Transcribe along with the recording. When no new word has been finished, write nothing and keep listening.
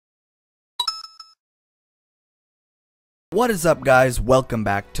What is up, guys? Welcome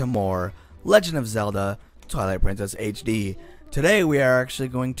back to more Legend of Zelda Twilight Princess HD. Today we are actually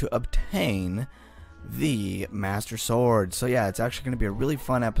going to obtain the Master Sword. So yeah, it's actually going to be a really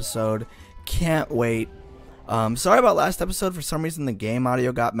fun episode. Can't wait. Sorry about last episode. For some reason the game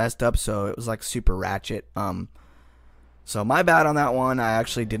audio got messed up, so it was like super ratchet. So my bad on that one. I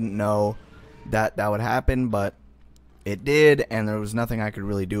actually didn't know that would happen, but it did, and there was nothing I could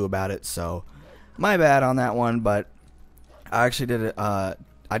really do about it. So my bad on that one, but I actually did it. I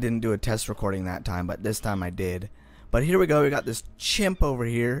didn't do a test recording that time, but this time I did. But here we go. We got this chimp over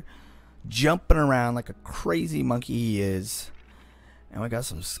here jumping around like a crazy monkey he is. And we got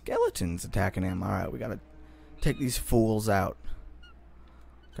some skeletons attacking him. Alright, we gotta take these fools out.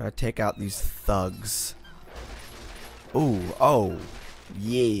 Gotta take out these thugs. Ooh, oh,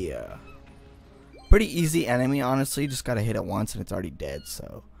 yeah. Pretty easy enemy, honestly. Just gotta hit it once and it's already dead,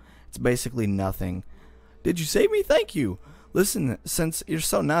 so it's basically nothing. Did you save me? Thank you. Listen, since you're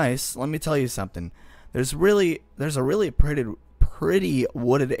so nice, let me tell you something. There's a really pretty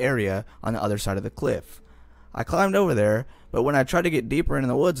wooded area on the other side of the cliff. I climbed over there, but when I tried to get deeper into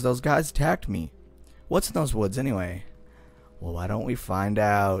the woods, those guys attacked me. What's in those woods anyway? Well, why don't we find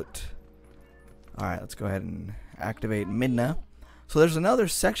out? Alright, let's go ahead and activate Midna. So there's another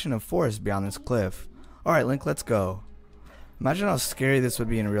section of forest beyond this cliff. Alright, Link, let's go. Imagine how scary this would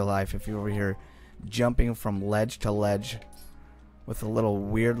be in real life if you were here jumping from ledge to ledge with a little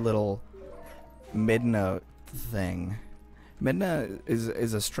weird little Midna thing. Midna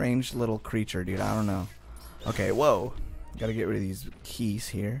is a strange little creature, dude. I don't know. Okay, whoa. Gotta get rid of these keys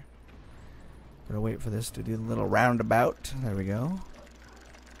here. Gotta wait for this to do the little roundabout. There we go.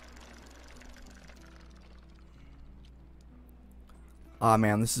 Aw,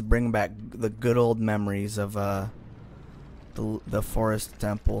 man, this is bringing back the good old memories of the forest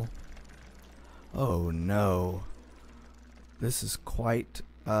temple. Oh no. This is quite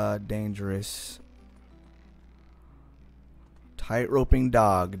dangerous. Tight-roping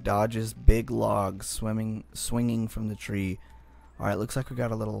dog dodges big log swinging from the tree. Alright, looks like we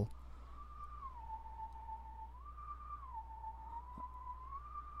got a little...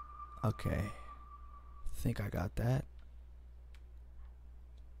 Okay. Think I got that.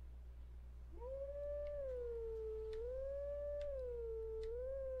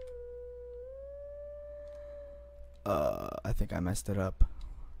 I think I messed it up.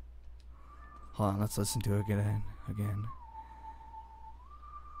 Hold on, let's listen to it again.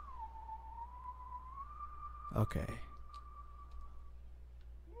 Okay.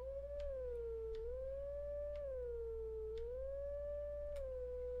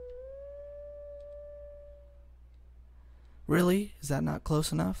 Really? Is that not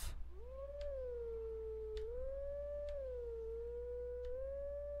close enough?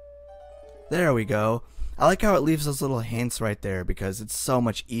 There we go. I like how it leaves those little hints right there because it's so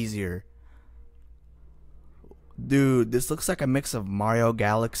much easier. Dude, this looks like a mix of Mario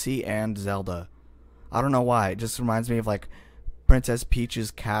Galaxy and Zelda. I don't know why. It just reminds me of like Princess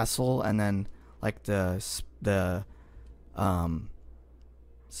Peach's castle and then like the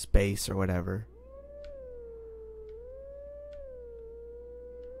space or whatever.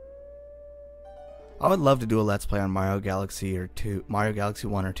 I would love to do a Let's Play on Mario Galaxy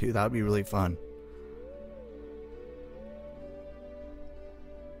 1 or 2. That would be really fun.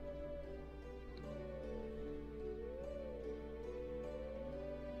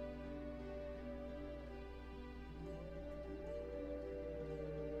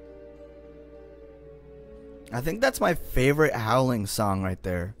 I think that's my favorite howling song right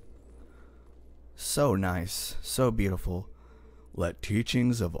there. So nice, so beautiful. Let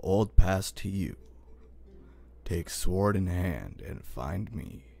teachings of old pass to you. Take sword in hand and find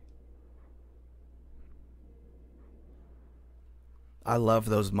me. I love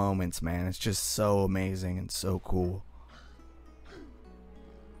those moments, man. It's just so amazing and so cool.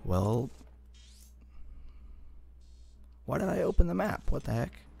 Well, why did I open the map? What the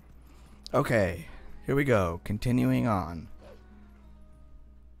heck? Okay. Here we go, continuing on.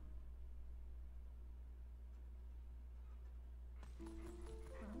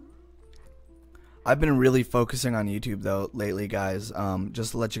 I've been really focusing on YouTube though lately, guys.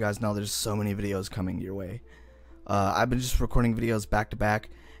 Just to let you guys know, there's so many videos coming your way. I've been just recording videos back to back,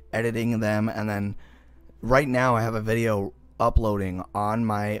 editing them, and then right now I have a video uploading on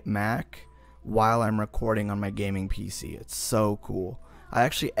my Mac while I'm recording on my gaming PC. It's so cool. I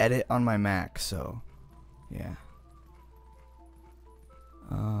actually edit on my Mac, so yeah.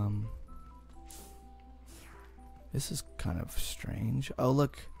 This is kind of strange. Oh,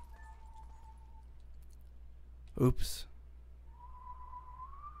 look. Oops.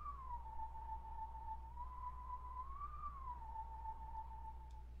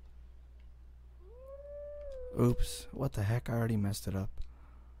 Oops. What the heck? I already messed it up.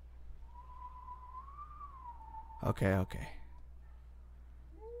 Okay, okay.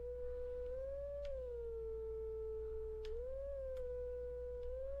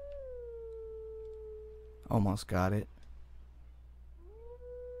 Almost got it.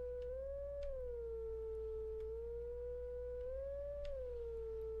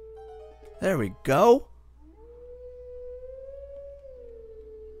 There we go.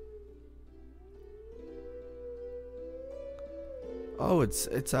 Oh,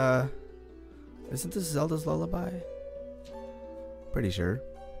 isn't this Zelda's Lullaby? Pretty sure.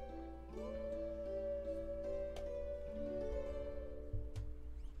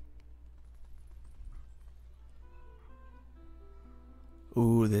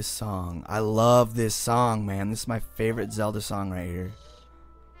 Ooh, this song. I love this song, man. This is my favorite Zelda song right here.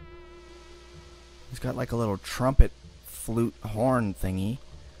 He's got like a little trumpet flute horn thingy,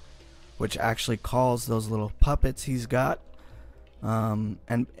 which actually calls those little puppets he's got.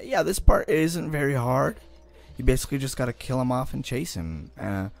 And yeah, this part isn't very hard. You basically just gotta kill him off and chase him.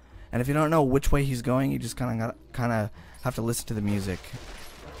 And if you don't know which way he's going, you just kind of have to listen to the music.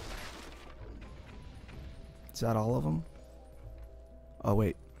 Is that all of them? Oh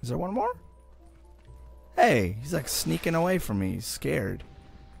wait, is there one more? Hey, he's like sneaking away from me. He's scared.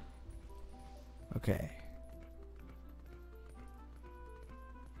 Okay.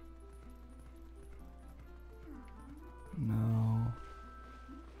 No.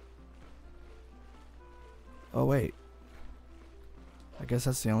 Oh wait. I guess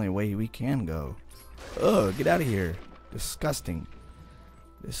that's the only way we can go. Ugh, get out of here. Disgusting.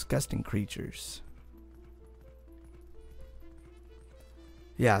 Disgusting creatures.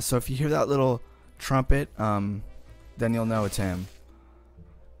 Yeah, so if you hear that little trumpet, then you'll know it's him.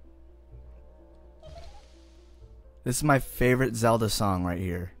 This is my favorite Zelda song right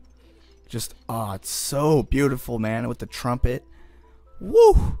here. Just, oh, it's so beautiful, man, with the trumpet.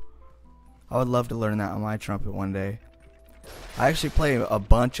 Woo! I would love to learn that on my trumpet one day. I actually play a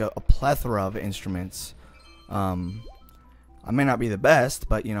plethora of instruments. I may not be the best,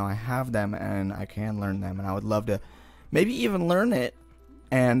 but, you know, I have them and I can learn them. And I would love to maybe even learn it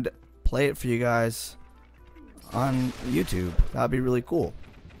and play it for you guys on YouTube. That would be really cool.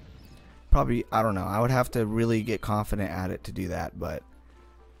 Probably, I don't know. I would have to really get confident at it to do that, but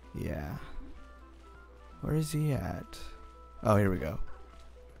yeah. Where is he at? Oh, here we go.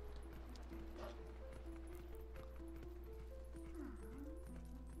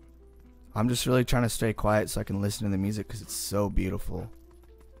 I'm just really trying to stay quiet so I can listen to the music because it's so beautiful.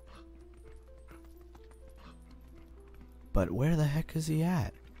 But where the heck is he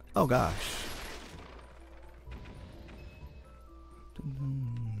at? Oh gosh.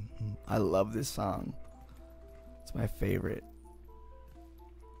 I love this song. It's my favorite.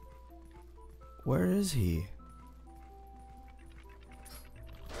 Where is he?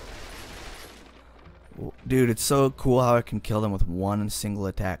 Dude, it's so cool how I can kill them with one single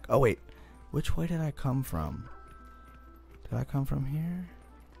attack. Oh wait, which way did I come from? Did I come from here?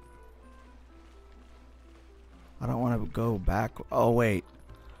 I don't want to go back. Oh wait.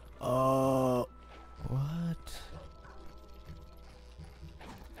 Oh, what?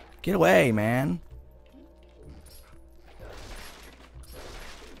 Get away, man.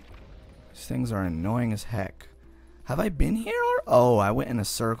 These things are annoying as heck. Have I been here? Oh, I went in a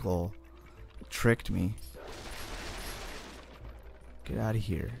circle. It tricked me. Get out of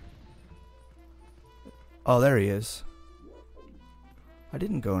here. Oh, there he is. I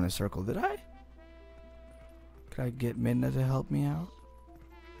didn't go in a circle, did I? Could I get Midna to help me out?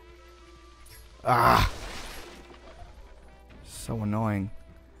 Ah! So annoying.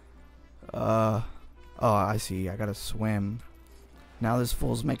 Oh, I see. I gotta swim. Now this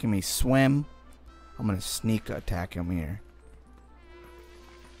fool's making me swim. I'm gonna sneak attack him here.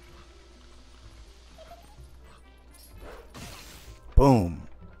 Boom.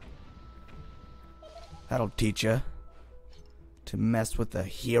 That'll teach ya to mess with the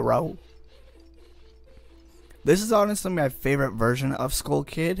hero. This is honestly my favorite version of Skull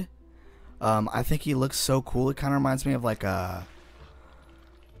Kid. I think he looks so cool. It kind of reminds me of like a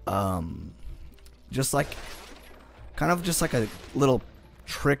just like a little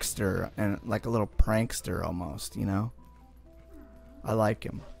trickster and like a little prankster almost, you know. I like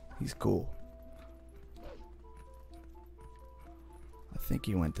him. He's cool. I think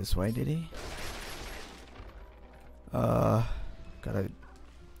he went this way, did he?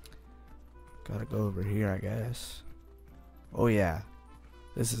 Gotta go over here, I guess. Oh yeah,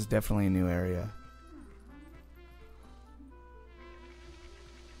 this is definitely a new area.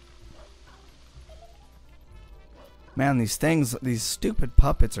 Man, these stupid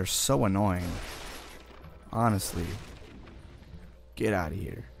puppets are so annoying. Honestly. Get out of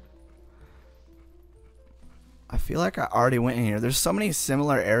here. I feel like I already went in here. There's so many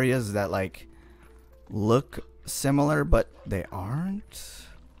similar areas that like look similar, but they aren't.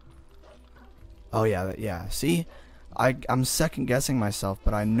 Oh yeah, yeah. See? I'm second guessing myself,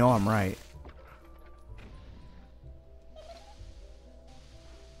 but I know I'm right.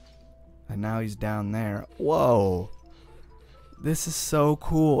 And now he's down there. Whoa. This is so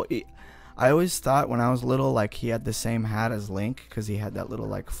cool. I always thought when I was little like he had the same hat as Link because he had that little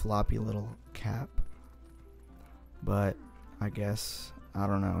like floppy little cap. But I guess, I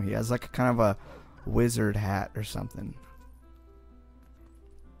don't know. He has like a kind of a wizard hat or something.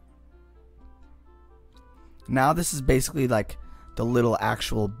 Now this is basically like the little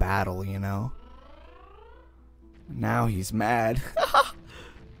actual battle, you know? Now he's mad.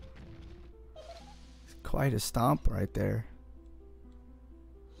 Quite a stomp right there.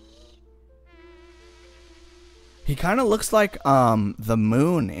 He kind of looks like the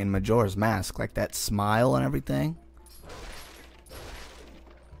moon in Majora's Mask, like that smile and everything.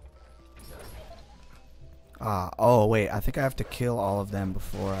 Oh wait, I think I have to kill all of them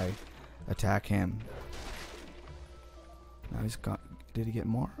before I attack him. Now he's got. Did he get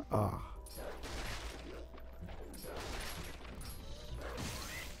more? Oh.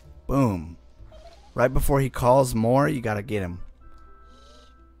 Boom. Right before he calls more, you gotta get him.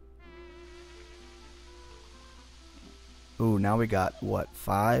 Ooh, now we got what,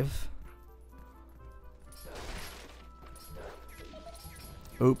 5?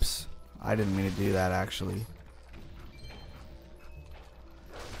 Oops. I didn't mean to do that actually.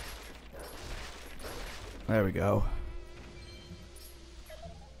 There we go.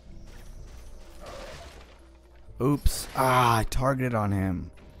 Oops. I targeted on him.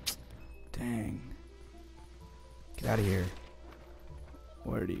 Dang. Get out of here.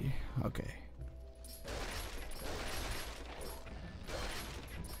 Where'd he? Okay.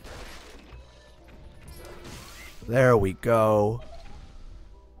 There we go.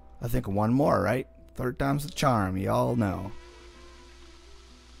 I think one more, right? Third time's the charm, y'all know.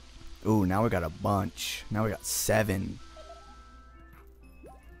 Ooh, now we got a bunch. Now we got 7.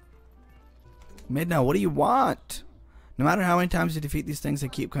 Midna, what do you want? No matter how many times you defeat these things, they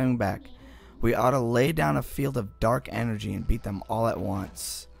keep coming back. We ought to lay down a field of dark energy and beat them all at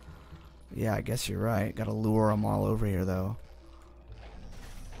once. Yeah, I guess you're right. Gotta lure them all over here, though.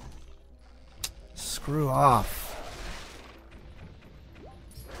 Screw off.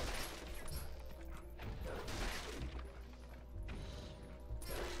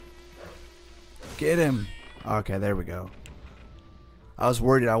 Get him. Okay, there we go. I was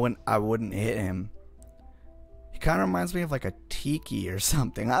worried I wouldn't hit him. He kind of reminds me of like a tiki or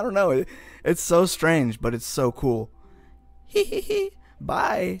something. I don't know. It's so strange, but it's so cool. Hee.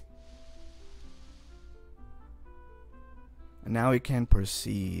 Bye. And now we can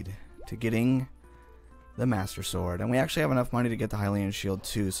proceed to getting the Master Sword. And we actually have enough money to get the Hylian Shield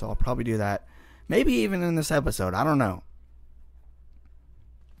too, so I'll probably do that. Maybe even in this episode. I don't know.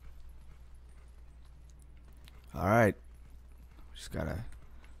 Alright. Just gotta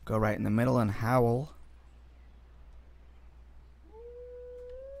go right in the middle and howl.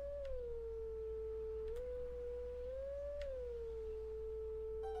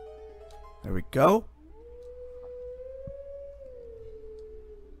 There we go.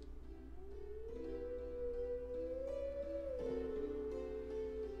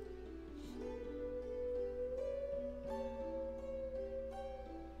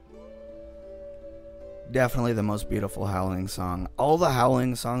 Definitely the most beautiful howling song. All the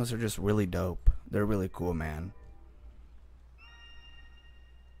howling songs are just really dope. They're really cool, man.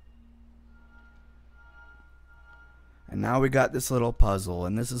 And now we got this little puzzle,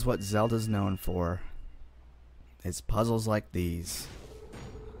 and this is what Zelda's known for. It's puzzles like these.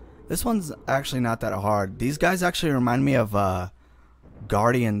 This one's actually not that hard. These guys actually remind me of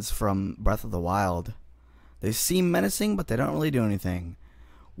Guardians from Breath of the Wild. They seem menacing, but they don't really do anything.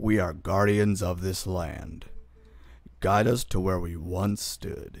 We are guardians of this land. Guide us to where we once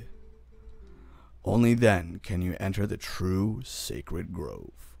stood. Only then can you enter the true sacred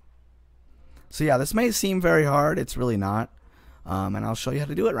grove. So yeah, this may seem very hard. It's really not. And I'll show you how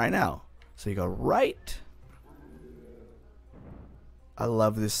to do it right now. So you go right. I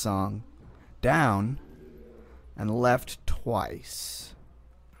love this song. Down and left twice.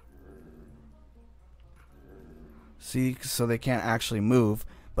 See, so they can't actually move,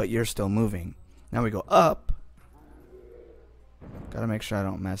 but you're still moving. Now we go up. Gotta make sure I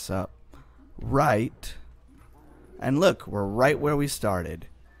don't mess up. Right. And look, we're right where we started.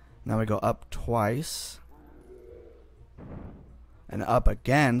 Now we go up twice. and up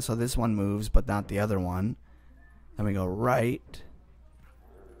again, so this one moves but not the other one. Then we go right,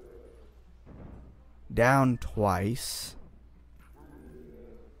 down twice,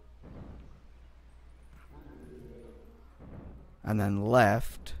 and then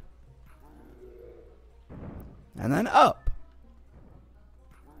left, and then up.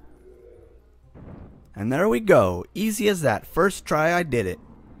 And there we go. Easy as that. First try I did it.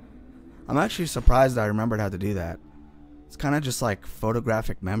 I'm actually surprised I remembered how to do that. It's kind of just like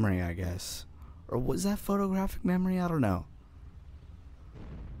photographic memory, I guess. Or was that photographic memory? I don't know.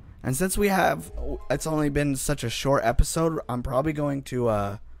 And since it's only been such a short episode, I'm probably going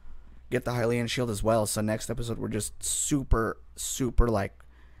to get the Hylian shield as well. So next episode we're just super like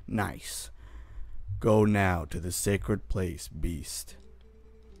nice. Go now to the sacred place, beast.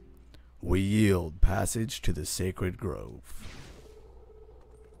 We yield passage to the sacred grove.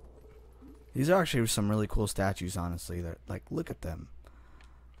 These are actually some really cool statues, honestly. They're like, look at them.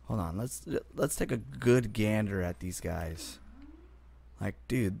 Hold on, let's take a good gander at these guys. Like,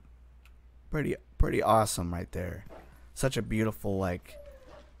 dude, pretty awesome right there. Such a beautiful like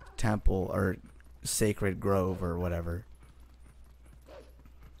temple or sacred grove or whatever.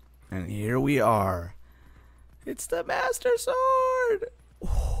 And here we are. It's the Master Sword.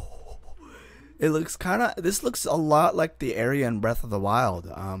 It looks this looks a lot like the area in Breath of the Wild,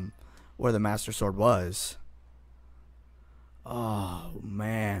 where the Master Sword was. Oh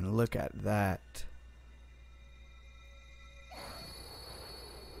man, look at that.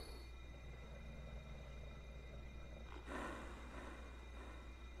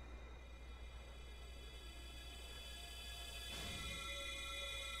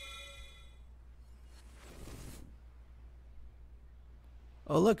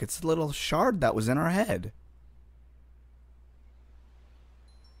 Oh look, it's a little shard that was in our head.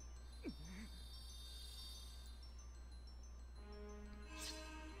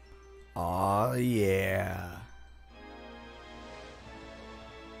 Oh yeah.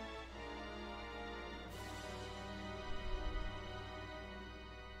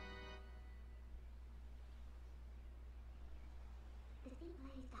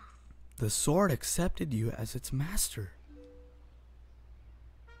 The sword accepted you as its master.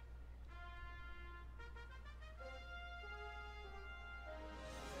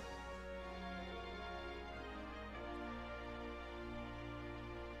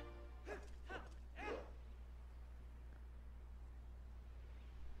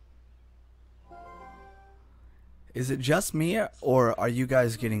 Is it just me, or are you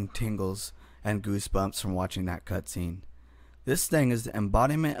guys getting tingles and goosebumps from watching that cutscene? This thing is the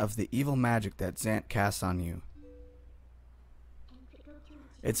embodiment of the evil magic that Zant casts on you.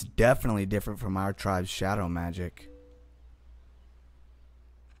 It's definitely different from our tribe's shadow magic.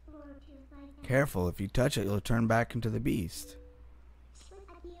 Careful, if you touch it, you'll turn back into the beast.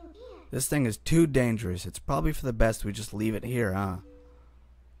 This thing is too dangerous. It's probably for the best we just leave it here, huh?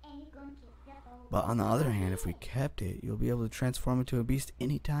 But on the other hand, if we kept it, you'll be able to transform into a beast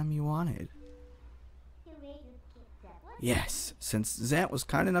anytime you wanted. Yes, since Zant was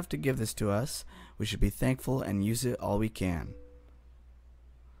kind enough to give this to us, we should be thankful and use it all we can.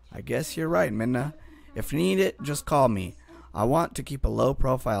 I guess you're right, Midna. If you need it, just call me. I want to keep a low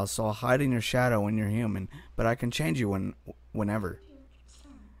profile, so I'll hide in your shadow when you're human, but I can change you whenever.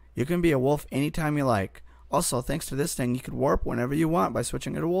 You can be a wolf anytime you like. Also, thanks to this thing, you can warp whenever you want by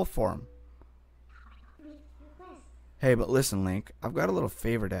switching into wolf form. Hey, but listen, Link, I've got a little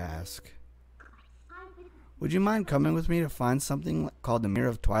favor to ask. Would you mind coming with me to find something called the Mirror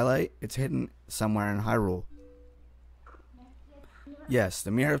of Twilight? It's hidden somewhere in Hyrule. Yes, the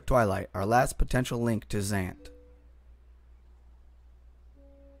Mirror of Twilight, our last potential link to Zant.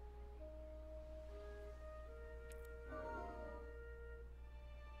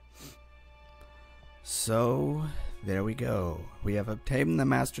 So, there we go. We have obtained the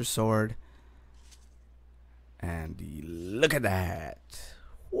Master Sword. And look at that.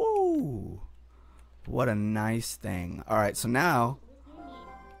 Woo! What a nice thing. Alright, so now,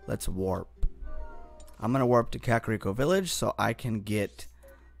 let's warp. I'm going to warp to Kakariko Village so I can get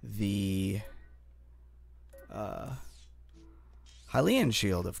the Hylian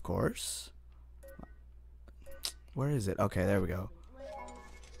shield, of course. Where is it? Okay, there we go.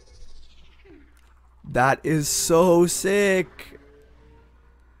 That is so sick.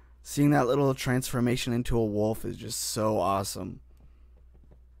 Seeing that little transformation into a wolf is just so awesome.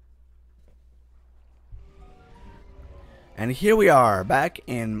 And here we are, back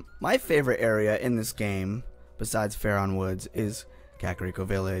in my favorite area in this game, besides Faron Woods, is Kakariko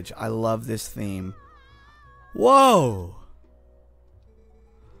Village. I love this theme. Whoa!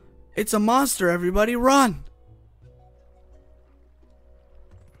 It's a monster, everybody, run!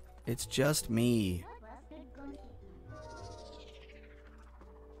 It's just me.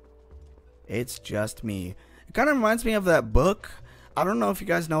 It's just me. It kind of reminds me of that book. I don't know if you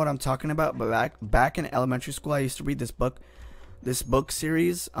guys know what I'm talking about, but back in elementary school, I used to read this book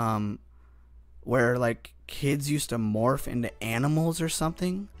series, where like kids used to morph into animals or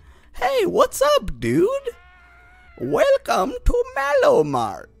something. Hey, what's up, dude? Welcome to Mallow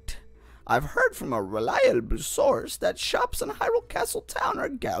Mart. I've heard from a reliable source that shops in Hyrule Castle Town are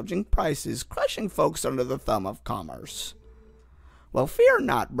gouging prices, crushing folks under the thumb of commerce. Well, fear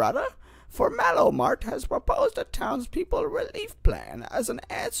not, brother, for Mallow Mart has proposed a townspeople relief plan as an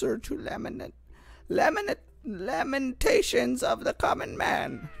answer to lamentations of the common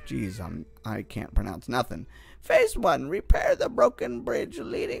man. Jeez, I can't pronounce nothing. Phase 1, repair the broken bridge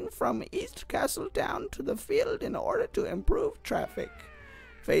leading from East Castle Town to the field in order to improve traffic.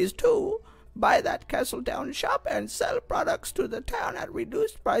 Phase 2, buy that Castle Town shop and sell products to the town at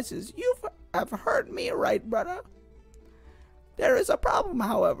reduced prices. You have heard me right, brother. There is a problem,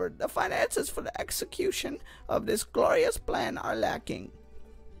 however. The finances for the execution of this glorious plan are lacking.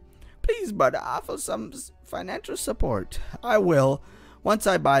 Please, brother, offer some financial support. I will, once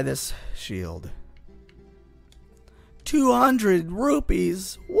I buy this shield. 200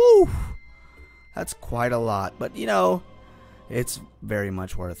 rupees. Woo! That's quite a lot, but you know, it's very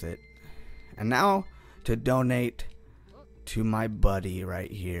much worth it. And now to donate to my buddy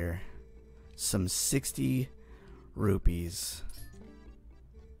right here. Some 60 rupees.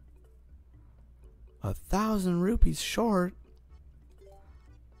 1,000 rupees short.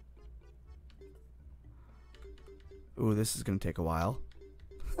 Ooh, this is gonna take a while.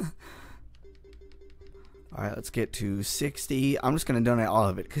 Alright, let's get to 60. I'm just gonna donate all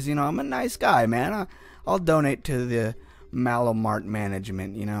of it because, you know, I'm a nice guy, man. I'll donate to the Mallow Mart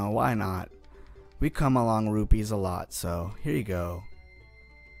management, you know, why not? We come along rupees a lot, so here you go.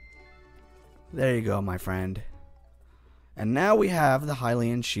 There you go, my friend. And now we have the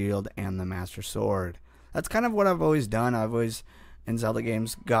Hylian shield and the Master Sword. That's kind of what I've always done. I've always, in Zelda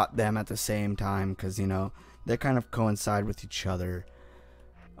games, got them at the same time because, you know, they kind of coincide with each other.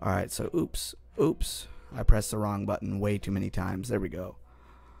 Alright, so oops. I pressed the wrong button way too many times. There we go.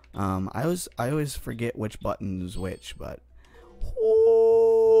 I always forget which button is which, but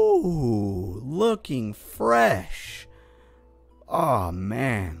ooh, looking fresh. Oh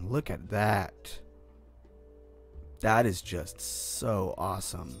man, look at that. That is just so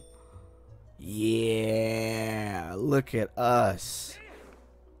awesome. Yeah, look at us.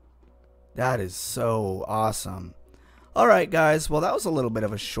 That is so awesome. Alright guys, well that was a little bit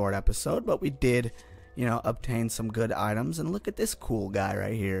of a short episode, but we did, you know, obtain some good items. And look at this cool guy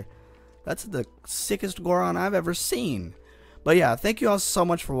right here. That's the sickest Goron I've ever seen. But yeah, thank you all so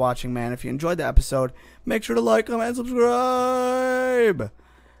much for watching, man. If you enjoyed the episode, make sure to like, comment, and subscribe.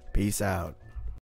 Peace out.